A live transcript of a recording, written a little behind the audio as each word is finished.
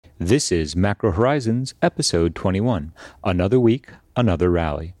This is Macro Horizons, episode 21, Another Week, Another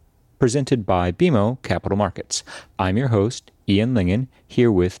Rally, presented by BMO Capital Markets. I'm your host, Ian Lingen,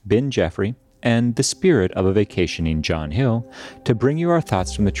 here with Ben Jeffrey and the spirit of a vacationing John Hill to bring you our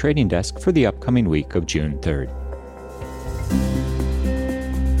thoughts from the trading desk for the upcoming week of June 3rd.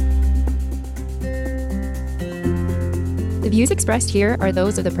 The views expressed here are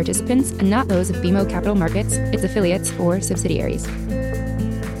those of the participants and not those of BMO Capital Markets, its affiliates, or subsidiaries.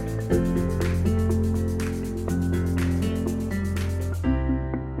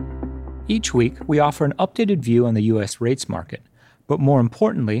 Each week, we offer an updated view on the U.S. rates market, but more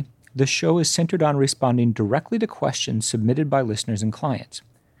importantly, the show is centered on responding directly to questions submitted by listeners and clients.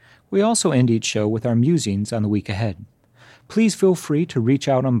 We also end each show with our musings on the week ahead. Please feel free to reach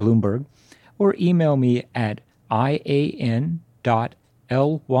out on Bloomberg or email me at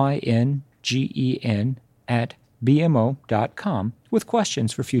ian.lyngen@bmo.com with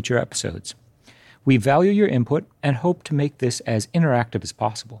questions for future episodes. We value your input and hope to make this as interactive as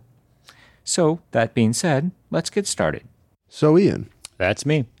possible. So, that being said, let's get started. So, Ian. That's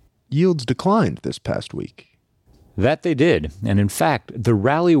me. Yields declined this past week. That they did. And in fact, the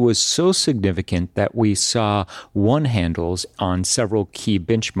rally was so significant that we saw one handles on several key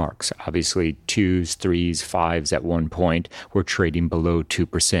benchmarks. Obviously, 2s, 3s, 5s at one point were trading below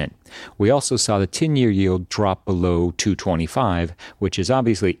 2%. We also saw the 10-year yield drop below 225, which is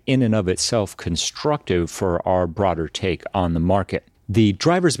obviously in and of itself constructive for our broader take on the market. The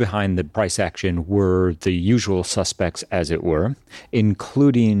drivers behind the price action were the usual suspects, as it were,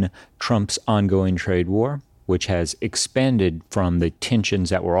 including Trump's ongoing trade war, which has expanded from the tensions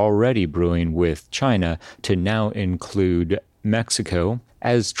that were already brewing with China to now include Mexico,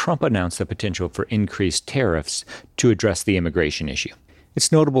 as Trump announced the potential for increased tariffs to address the immigration issue.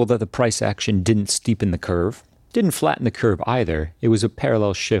 It's notable that the price action didn't steepen the curve, didn't flatten the curve either. It was a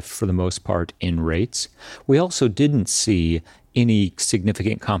parallel shift for the most part in rates. We also didn't see any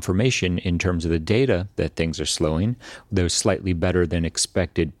significant confirmation in terms of the data that things are slowing. There's slightly better than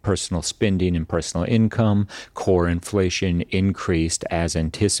expected personal spending and personal income. Core inflation increased as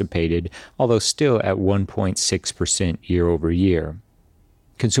anticipated, although still at 1.6% year over year.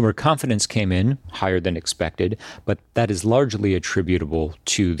 Consumer confidence came in higher than expected, but that is largely attributable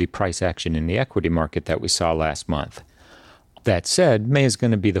to the price action in the equity market that we saw last month. That said, May is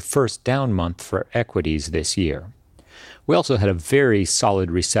going to be the first down month for equities this year. We also had a very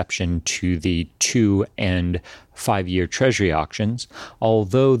solid reception to the 2- and 5-year Treasury auctions,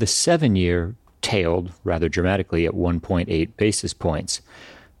 although the 7-year tailed rather dramatically at 1.8 basis points.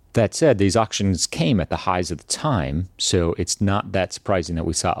 That said, these auctions came at the highs of the time, so it's not that surprising that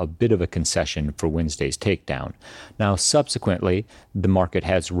we saw a bit of a concession for Wednesday's takedown. Now, subsequently, the market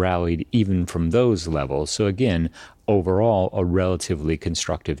has rallied even from those levels, so again, overall, a relatively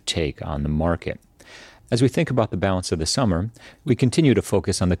constructive take on the market. As we think about the balance of the summer, we continue to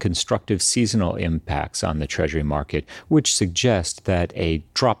focus on the constructive seasonal impacts on the Treasury market, which suggest that a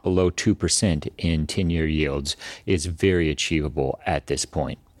drop below 2% in 10-year yields is very achievable at this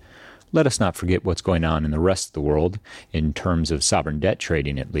point. Let us not forget what's going on in the rest of the world, in terms of sovereign debt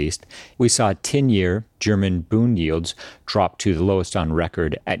trading at least. We saw 10-year German Bund yields drop to the lowest on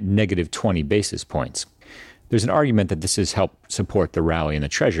record at negative 20 basis points. There's an argument that this has helped support the rally in the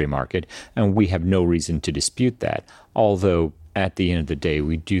Treasury market, and we have no reason to dispute that, although at the end of the day,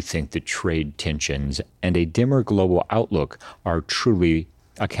 we do think that trade tensions and a dimmer global outlook are truly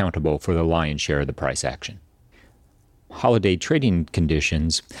accountable for the lion's share of the price action. Holiday trading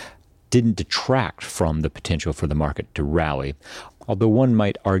conditions didn't detract from the potential for the market to rally, although one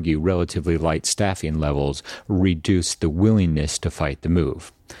might argue relatively light staffing levels reduce the willingness to fight the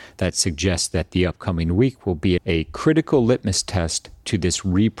move. That suggests that the upcoming week will be a critical litmus test to this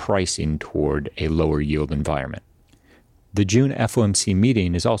repricing toward a lower yield environment. The June FOMC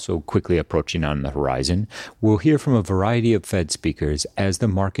meeting is also quickly approaching on the horizon. We'll hear from a variety of Fed speakers as the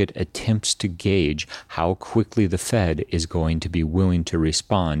market attempts to gauge how quickly the Fed is going to be willing to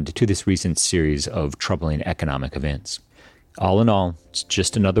respond to this recent series of troubling economic events. All in all, it's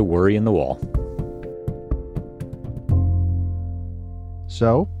just another worry in the wall.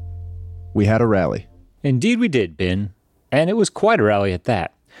 So, we had a rally. Indeed we did, Ben. And it was quite a rally at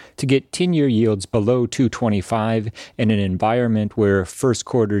that. To get 10-year yields below 225 in an environment where first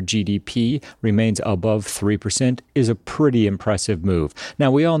quarter GDP remains above 3% is a pretty impressive move.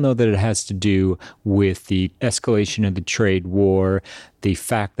 Now, we all know that it has to do with the escalation of the trade war, the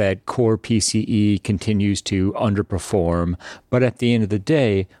fact that core PCE continues to underperform. But at the end of the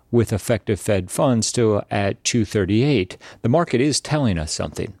day, with effective Fed funds still at 238, the market is telling us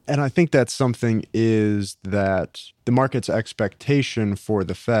something. And I think that something is that the market's expectation for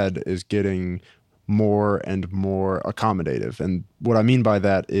the Fed is getting more and more accommodative. And what I mean by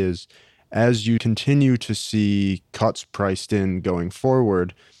that is, as you continue to see cuts priced in going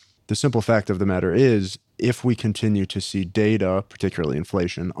forward, the simple fact of the matter is, if we continue to see data, particularly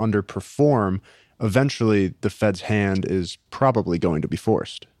inflation, underperform, eventually the Fed's hand is probably going to be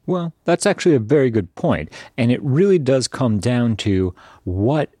forced. Well, that's actually a very good point. And it really does come down to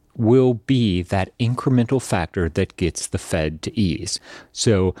what will be that incremental factor that gets the Fed to ease.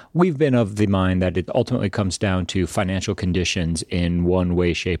 So we've been of the mind that it ultimately comes down to financial conditions in one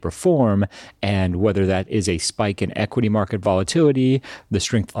way, shape, or form, and whether that is a spike in equity market volatility, the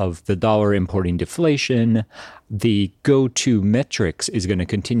strength of the dollar importing deflation, the go-to metrics is going to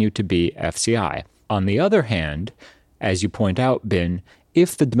continue to be FCI. On the other hand, as you point out, Ben,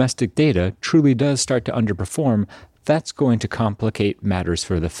 if the domestic data truly does start to underperform, that's going to complicate matters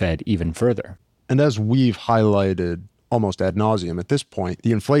for the Fed even further. And as we've highlighted almost ad nauseum at this point,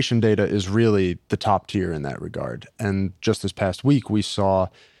 the inflation data is really the top tier in that regard. And just this past week, we saw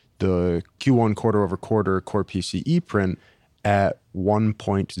the Q1 quarter-over-quarter core PCE print at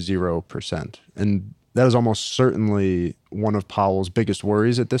 1.0%. And that is almost certainly one of Powell's biggest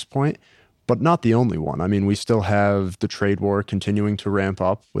worries at this point, but not the only one. I mean, we still have the trade war continuing to ramp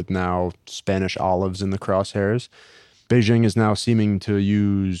up with now Spanish olives in the crosshairs. Beijing is now seeming to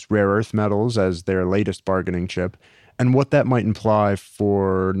use rare earth metals as their latest bargaining chip. And what that might imply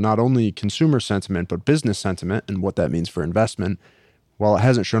for not only consumer sentiment, but business sentiment and what that means for investment. While it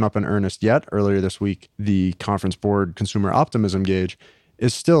hasn't shown up in earnest yet, earlier this week, the Conference Board Consumer Optimism Gauge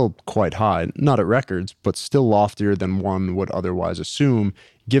is still quite high, not at records, but still loftier than one would otherwise assume,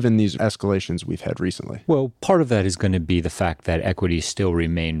 given these escalations we've had recently. Well, part of that is going to be the fact that equities still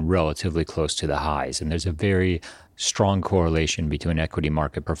remain relatively close to the highs, and there's a very strong correlation between equity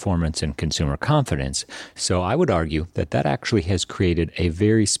market performance and consumer confidence. So I would argue that that actually has created a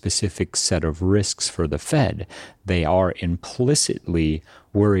very specific set of risks for the Fed. They are implicitly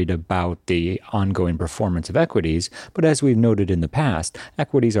worried about the ongoing performance of equities, but as we've noted in the past,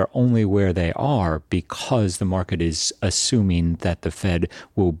 equities are only where they are because the market is assuming that the Fed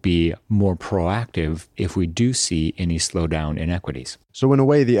will be more proactive if we do see any slowdown in equities. So in a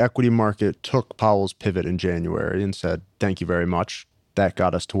way, the equity market took Powell's pivot in January and said, thank you very much. That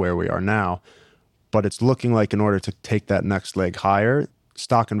got us to where we are now. But it's looking like in order to take that next leg higher,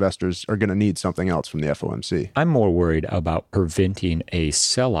 stock investors are going to need something else from the FOMC. I'm more worried about preventing a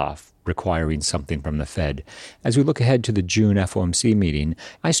sell-off requiring something from the Fed. As we look ahead to the June FOMC meeting,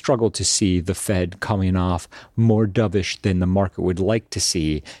 I struggle to see the Fed coming off more dovish than the market would like to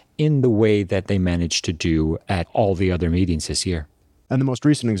see in the way that they managed to do at all the other meetings this year. And the most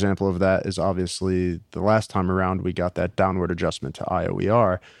recent example of that is obviously the last time around we got that downward adjustment to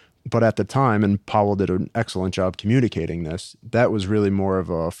IOER. But at the time, and Powell did an excellent job communicating this, that was really more of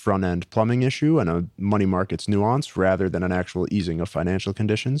a front-end plumbing issue and a money markets nuance rather than an actual easing of financial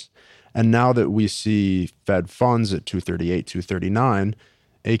conditions. And now that we see Fed funds at 238, 239,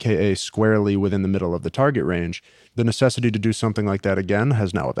 aka squarely within the middle of the target range, the necessity to do something like that again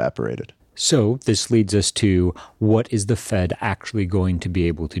has now evaporated. So this leads us to what is the Fed actually going to be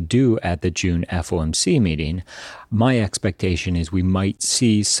able to do at the June FOMC meeting? My expectation is we might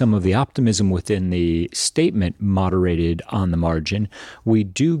see some of the optimism within the statement moderated on the margin. We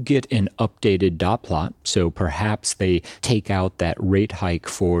do get an updated dot plot, so perhaps they take out that rate hike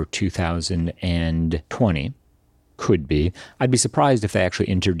for 2020. Could be. I'd be surprised if they actually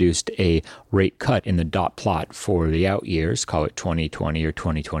introduced a rate cut in the dot plot for the out years, call it 2020 or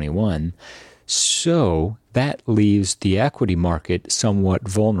 2021. So that leaves the equity market somewhat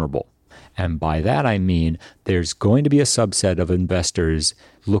vulnerable. And by that I mean there's going to be a subset of investors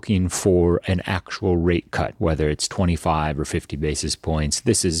looking for an actual rate cut, whether it's 25 or 50 basis points.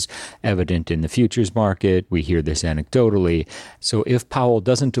 This is evident in the futures market. We hear this anecdotally. So if Powell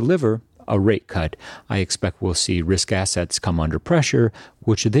doesn't deliver a rate cut, I expect we'll see risk assets come under pressure,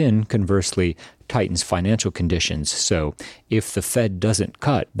 which then conversely tightens financial conditions. So if the Fed doesn't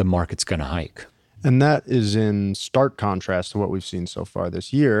cut, the market's going to hike. And that is in stark contrast to what we've seen so far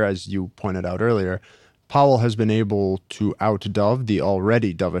this year. As you pointed out earlier, Powell has been able to outdove the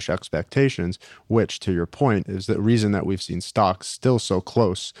already dovish expectations, which, to your point, is the reason that we've seen stocks still so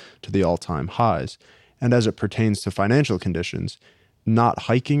close to the all-time highs. And as it pertains to financial conditions, not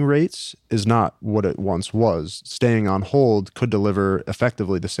hiking rates is not what it once was. Staying on hold could deliver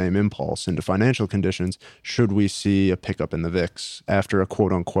effectively the same impulse into financial conditions should we see a pickup in the VIX after a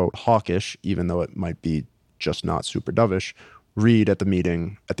quote-unquote hawkish, even though it might be just not super dovish, read at the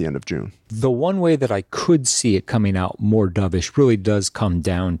meeting at the end of June. The one way that I could see it coming out more dovish really does come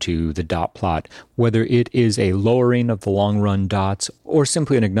down to the dot plot, whether it is a lowering of the long-run dots or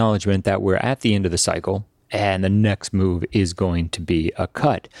simply an acknowledgement that we're at the end of the cycle and the next move is going to be a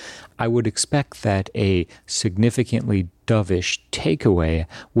cut. I would expect that a significantly dovish takeaway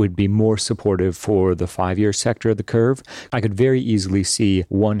would be more supportive for the 5-year sector of the curve. I could very easily see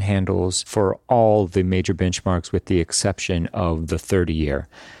one handles for all the major benchmarks with the exception of the 30-year.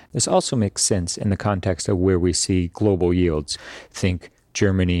 This also makes sense in the context of where we see global yields. Think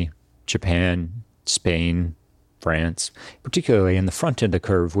Germany, Japan, Spain, France. Particularly in the front end of the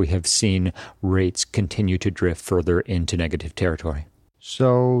curve, we have seen rates continue to drift further into negative territory.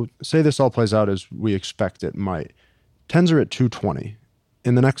 So say this all plays out as we expect it might. 10s are at 220.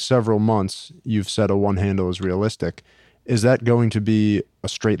 In the next several months, you've said a one handle is realistic. Is that going to be a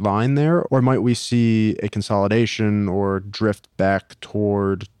straight line there? Or might we see a consolidation or drift back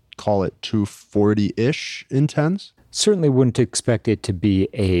toward, call it 240-ish in 10s? Certainly wouldn't expect it to be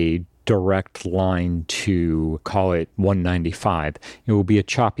a direct line to, call it 195. It will be a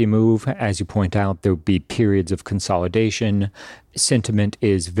choppy move. As you point out, there will be periods of consolidation. Sentiment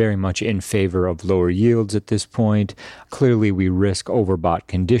is very much in favor of lower yields at this point. Clearly, we risk overbought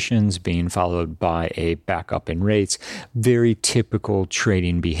conditions being followed by a backup in rates. Very typical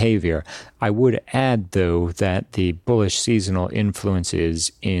trading behavior. I would add, though, that the bullish seasonal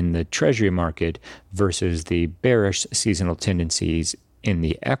influences in the treasury market versus the bearish seasonal tendencies in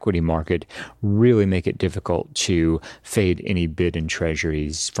the equity market really make it difficult to fade any bid in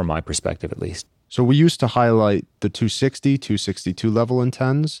treasuries, from my perspective at least. So we used to highlight the 260, 262 level in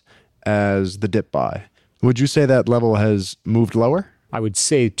 10s as the dip buy. Would you say that level has moved lower? I would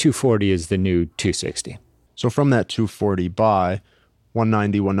say 240 is the new 260. So from that 240 buy,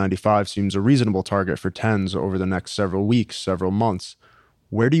 190, 195 seems a reasonable target for 10s over the next several weeks, several months.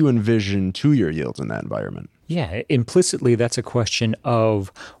 Where do you envision 2-year yields in that environment? Yeah, implicitly, that's a question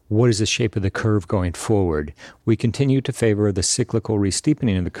of what is the shape of the curve going forward. We continue to favor the cyclical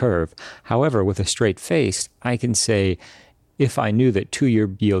re-steepening of the curve. However, with a straight face, I can say if I knew that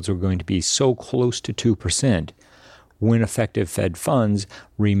 2-year yields were going to be so close to 2%, when effective Fed funds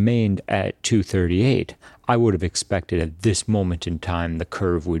remained at 238, I would have expected at this moment in time the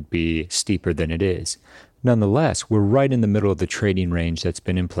curve would be steeper than it is. Nonetheless, we're right in the middle of the trading range that's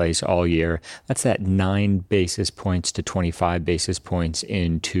been in place all year. That's at 9 basis points to 25 basis points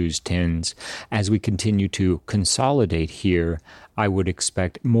in 2s, 10s. As we continue to consolidate here, I would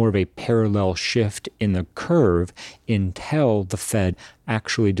expect more of a parallel shift in the curve until the Fed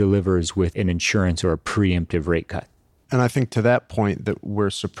actually delivers with an insurance or a preemptive rate cut. And I think to that point that we're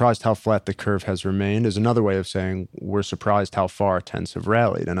surprised how flat the curve has remained is another way of saying we're surprised how far 10s have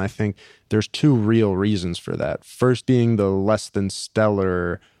rallied. And I think there's 2 real reasons for that. First being the less than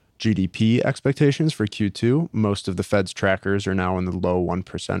stellar GDP expectations for Q2. Most of the Fed's trackers are now in the low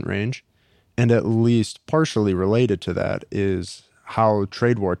 1% range. And at least partially related to that is how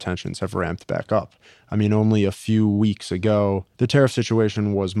trade war tensions have ramped back up. I mean, only a few weeks ago, the tariff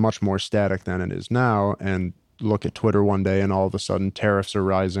situation was much more static than it is now, and look at Twitter one day and all of a sudden tariffs are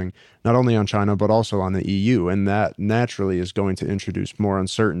rising, not only on China, but also on the EU. And that naturally is going to introduce more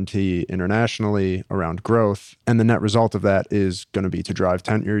uncertainty internationally around growth. And the net result of that is going to be to drive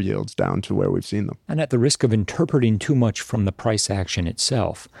 10-year yields down to where we've seen them. And at the risk of interpreting too much from the price action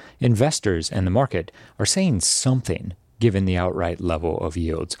itself, investors and the market are saying something given the outright level of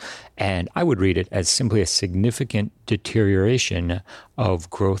yields. And I would read it as simply a significant deterioration of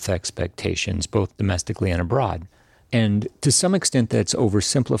growth expectations, both domestically and abroad. And to some extent, that's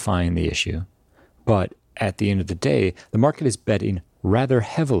oversimplifying the issue. But at the end of the day, the market is betting rather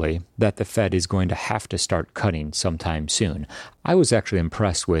heavily that the Fed is going to have to start cutting sometime soon. I was actually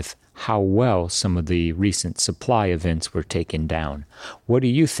impressed with how well some of the recent supply events were taken down. What do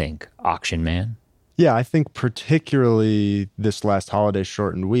you think, auction man? Yeah, I think particularly this last holiday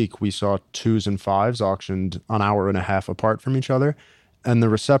shortened week, we saw 2s and 5s auctioned an hour and a half apart from each other. And the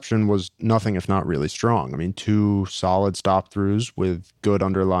reception was nothing if not really strong. I mean, 2 solid stop-throughs with good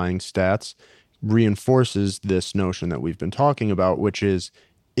underlying stats reinforces this notion that we've been talking about, which is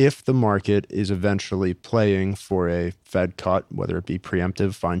if the market is eventually playing for a Fed cut, whether it be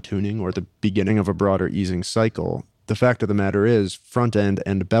preemptive fine-tuning or the beginning of a broader easing cycle, the fact of the matter is front-end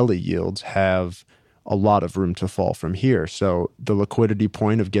and belly yields have a lot of room to fall from here. So the liquidity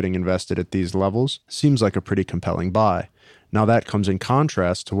point of getting invested at these levels seems like a pretty compelling buy. Now that comes in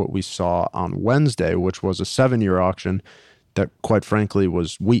contrast to what we saw on Wednesday, which was a 7-year auction that, quite frankly,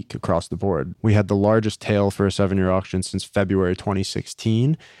 was weak across the board. We had the largest tail for a 7-year auction since February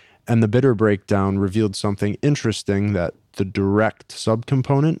 2016, and the bidder breakdown revealed something interesting, that the direct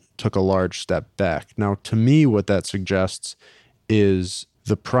subcomponent took a large step back. Now, to me, what that suggests is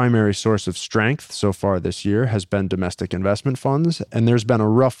the primary source of strength so far this year has been domestic investment funds, and there's been a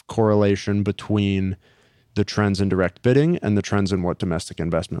rough correlation between the trends in direct bidding and the trends in what domestic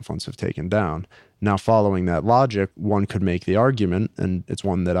investment funds have taken down. Now, following that logic, one could make the argument, and it's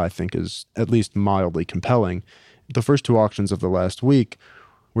one that I think is at least mildly compelling. The first 2 auctions of the last week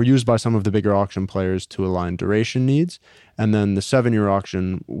were used by some of the bigger auction players to align duration needs, and then the 7-year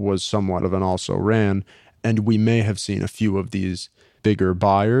auction was somewhat of an also-ran, and we may have seen a few of these bigger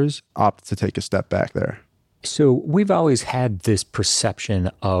buyers opt to take a step back there. So we've always had this perception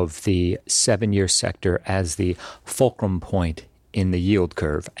of the 7-year sector as the fulcrum point in the yield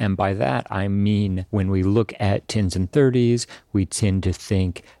curve. And by that, I mean, when we look at 10s and 30s, we tend to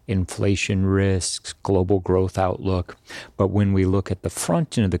think inflation risks, global growth outlook. But when we look at the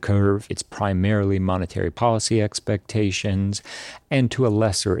front end of the curve, it's primarily monetary policy expectations, and to a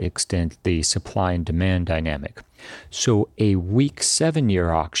lesser extent, the supply and demand dynamic. So a weak 7-year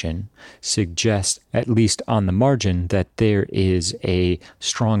auction suggests, at least on the margin, that there is a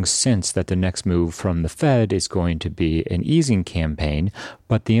strong sense that the next move from the Fed is going to be an easing campaign,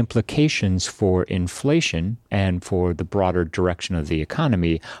 but the implications for inflation and for the broader direction of the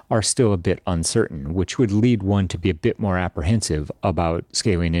economy are still a bit uncertain, which would lead one to be a bit more apprehensive about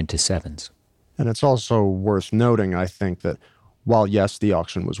scaling into 7s. And it's also worth noting, I think, that while, yes, the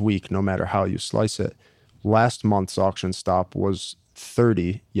auction was weak, no matter how you slice it, last month's auction stop was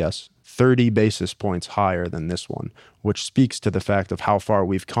 30 basis points higher than this one, which speaks to the fact of how far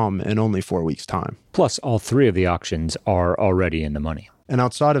we've come in only 4 weeks' time. Plus, all 3 of the auctions are already in the money. And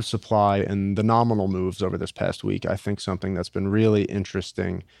outside of supply and the nominal moves over this past week, I think something that's been really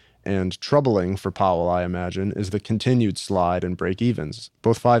interesting and troubling for Powell, I imagine, is the continued slide in break-evens.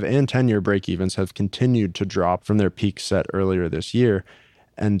 Both 5 and 10-year break-evens have continued to drop from their peak set earlier this year.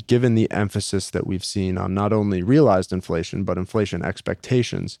 And given the emphasis that we've seen on not only realized inflation, but inflation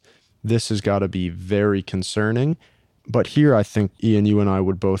expectations, this has got to be very concerning. But here, I think, Ian, you and I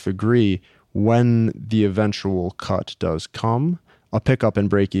would both agree, when the eventual cut does come, a pickup in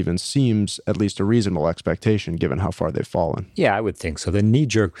break-even seems at least a reasonable expectation given how far they've fallen. Yeah, I would think so. The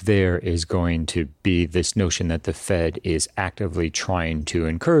knee-jerk there is going to be this notion that the Fed is actively trying to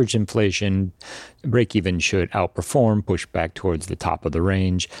encourage inflation. Break-even should outperform, push back towards the top of the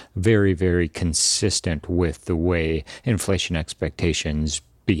range. Very, very consistent with the way inflation expectations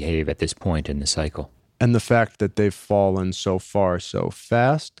behave at this point in the cycle. And the fact that they've fallen so far so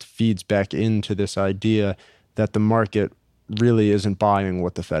fast feeds back into this idea that the market really isn't buying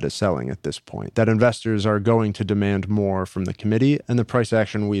what the Fed is selling at this point, that investors are going to demand more from the committee, and the price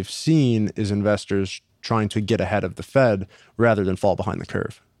action we've seen is investors trying to get ahead of the Fed rather than fall behind the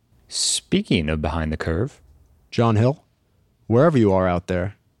curve. Speaking of behind the curve, John Hill, wherever you are out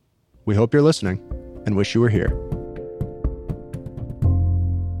there, we hope you're listening and wish you were here.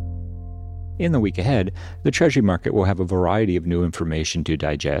 In the week ahead, the Treasury market will have a variety of new information to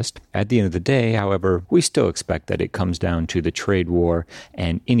digest. At the end of the day, however, we still expect that it comes down to the trade war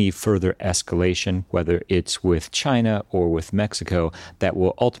and any further escalation, whether it's with China or with Mexico, that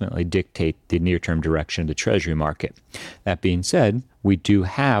will ultimately dictate the near-term direction of the Treasury market. That being said, we do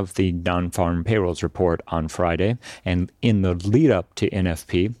have the non-farm payrolls report on Friday, and in the lead up to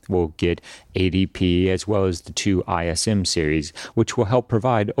NFP, we'll get ADP as well as the 2 ISM series, which will help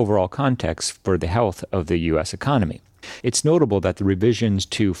provide overall context for the health of the U.S. economy. It's notable that the revisions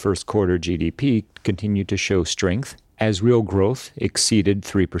to first quarter GDP continue to show strength, as real growth exceeded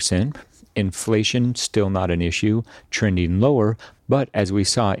 3%. Inflation still not an issue, trending lower, but as we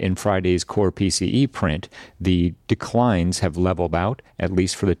saw in Friday's core PCE print, the declines have leveled out, at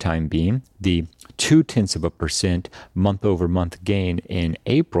least for the time being. The 0.2% month-over-month gain in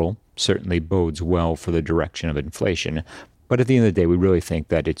April certainly bodes well for the direction of inflation. But at the end of the day, we really think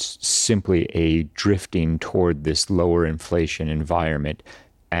that it's simply a drifting toward this lower inflation environment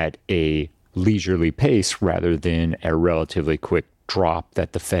at a leisurely pace rather than a relatively quick drop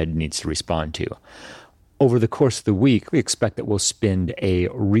that the Fed needs to respond to. Over the course of the week, we expect that we'll spend a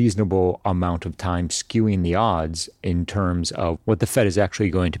reasonable amount of time skewing the odds in terms of what the Fed is actually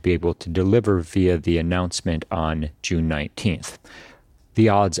going to be able to deliver via the announcement on June 19th. The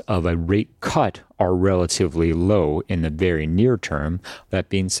odds of a rate cut are relatively low in the very near term. That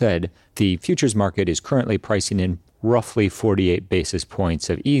being said, the futures market is currently pricing in roughly 48 basis points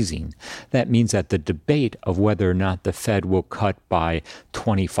of easing. That means that the debate of whether or not the Fed will cut by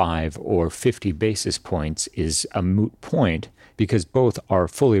 25 or 50 basis points is a moot point because both are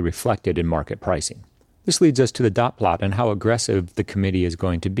fully reflected in market pricing. This leads us to the dot plot and how aggressive the committee is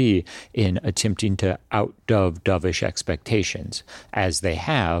going to be in attempting to out-dove dovish expectations, as they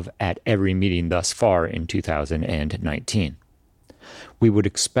have at every meeting thus far in 2019. We would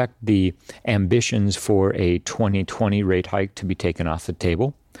expect the ambitions for a 2020 rate hike to be taken off the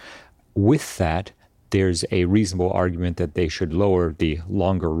table. With that, there's a reasonable argument that they should lower the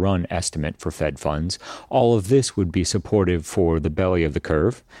longer run estimate for Fed funds. All of this would be supportive for the belly of the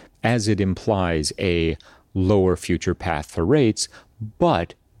curve, as it implies a lower future path for rates,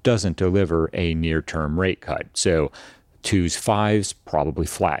 but doesn't deliver a near-term rate cut. So 2s, 5s probably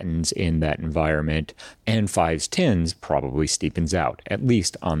flattens in that environment, and 5s, 10s probably steepens out, at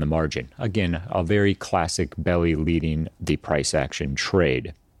least on the margin. Again, a very classic belly leading the price action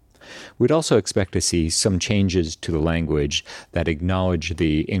trade. We'd also expect to see some changes to the language that acknowledge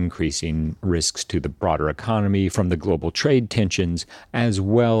the increasing risks to the broader economy from the global trade tensions, as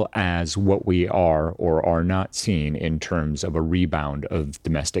well as what we are or are not seeing in terms of a rebound of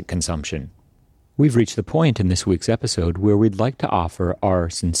domestic consumption. We've reached the point in this week's episode where we'd like to offer our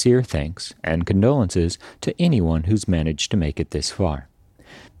sincere thanks and condolences to anyone who's managed to make it this far.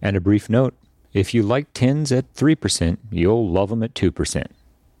 And a brief note, if you like 10s at 3%, you'll love them at 2%.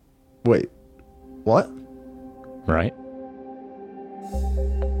 Wait, what? Right?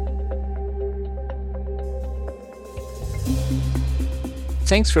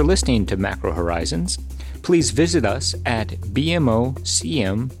 Thanks for listening to Macro Horizons. Please visit us at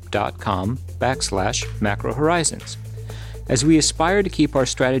bmocm.com/Macro Horizons. As we aspire to keep our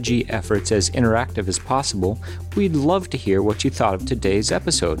strategy efforts as interactive as possible, we'd love to hear what you thought of today's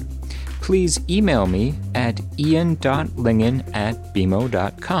episode. Please email me at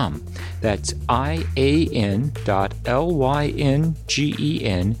ian.lyngen@bmo.com. That's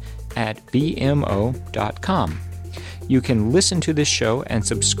ian.lyngen@bmo.com. You can listen to this show and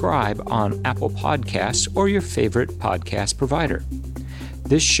subscribe on Apple Podcasts or your favorite podcast provider.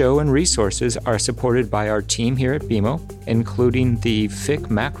 This show and resources are supported by our team here at BMO, including the FIC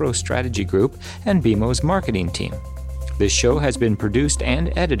Macro Strategy Group and BMO's marketing team. This show has been produced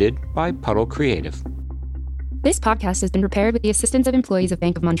and edited by Puddle Creative. This podcast has been prepared with the assistance of employees of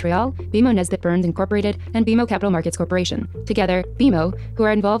Bank of Montreal, BMO Nesbitt Burns Incorporated, and BMO Capital Markets Corporation, together, BMO, who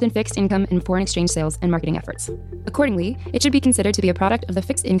are involved in fixed income and foreign exchange sales and marketing efforts. Accordingly, it should be considered to be a product of the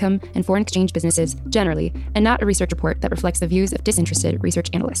fixed income and foreign exchange businesses generally, and not a research report that reflects the views of disinterested research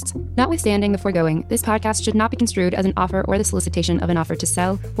analysts. Notwithstanding the foregoing, this podcast should not be construed as an offer or the solicitation of an offer to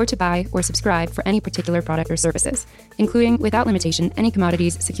sell or to buy or subscribe for any particular product or services, including, without limitation, any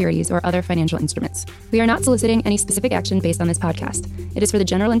commodities, securities, or other financial instruments. We are not soliciting any specific action based on this podcast. It is for the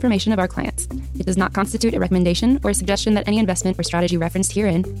general information of our clients. It does not constitute a recommendation or a suggestion that any investment or strategy referenced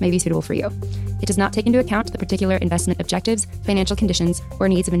herein may be suitable for you. It does not take into account the particular investment objectives, financial conditions, or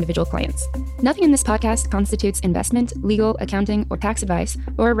needs of individual clients. Nothing in this podcast constitutes investment, legal, accounting, or tax advice,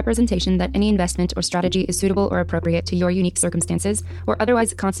 or a representation that any investment or strategy is suitable or appropriate to your unique circumstances, or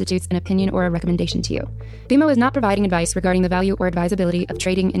otherwise constitutes an opinion or a recommendation to you. BMO is not providing advice regarding the value or advisability of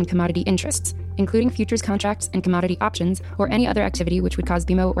trading in commodity interests, including futures contracts and commodity options, or any other activity which would cause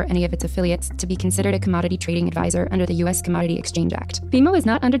BMO or any of its affiliates to be considered a commodity trading advisor under the U.S. Commodity Exchange Act. BMO is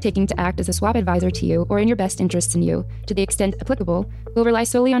not undertaking to act as a swap advisor to you or in your best interests in you. To the extent applicable, will rely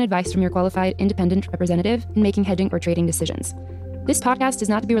solely on advice from your qualified independent representative in making hedging or trading decisions. This podcast is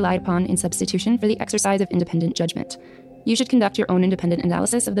not to be relied upon in substitution for the exercise of independent judgment. You should conduct your own independent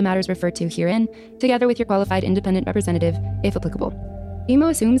analysis of the matters referred to herein, together with your qualified independent representative, if applicable.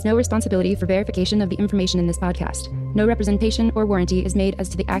 BMO assumes no responsibility for verification of the information in this podcast. No representation or warranty is made as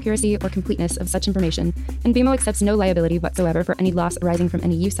to the accuracy or completeness of such information, and BMO accepts no liability whatsoever for any loss arising from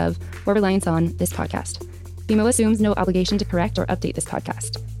any use of or reliance on this podcast. BMO assumes no obligation to correct or update this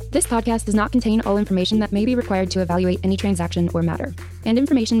podcast. This podcast does not contain all information that may be required to evaluate any transaction or matter, and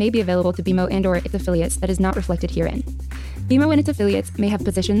information may be available to BMO and/or its affiliates that is not reflected herein. BMO and its affiliates may have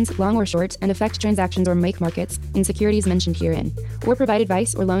positions, long or short, and affect transactions or make markets in securities mentioned herein, or provide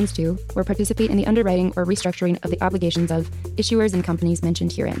advice or loans to, or participate in the underwriting or restructuring of the obligations of, issuers and companies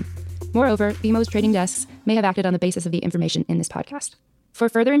mentioned herein. Moreover, BMO's trading desks may have acted on the basis of the information in this podcast. For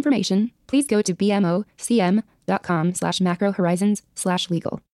further information, please go to bmocm.com/macrohorizons/legal.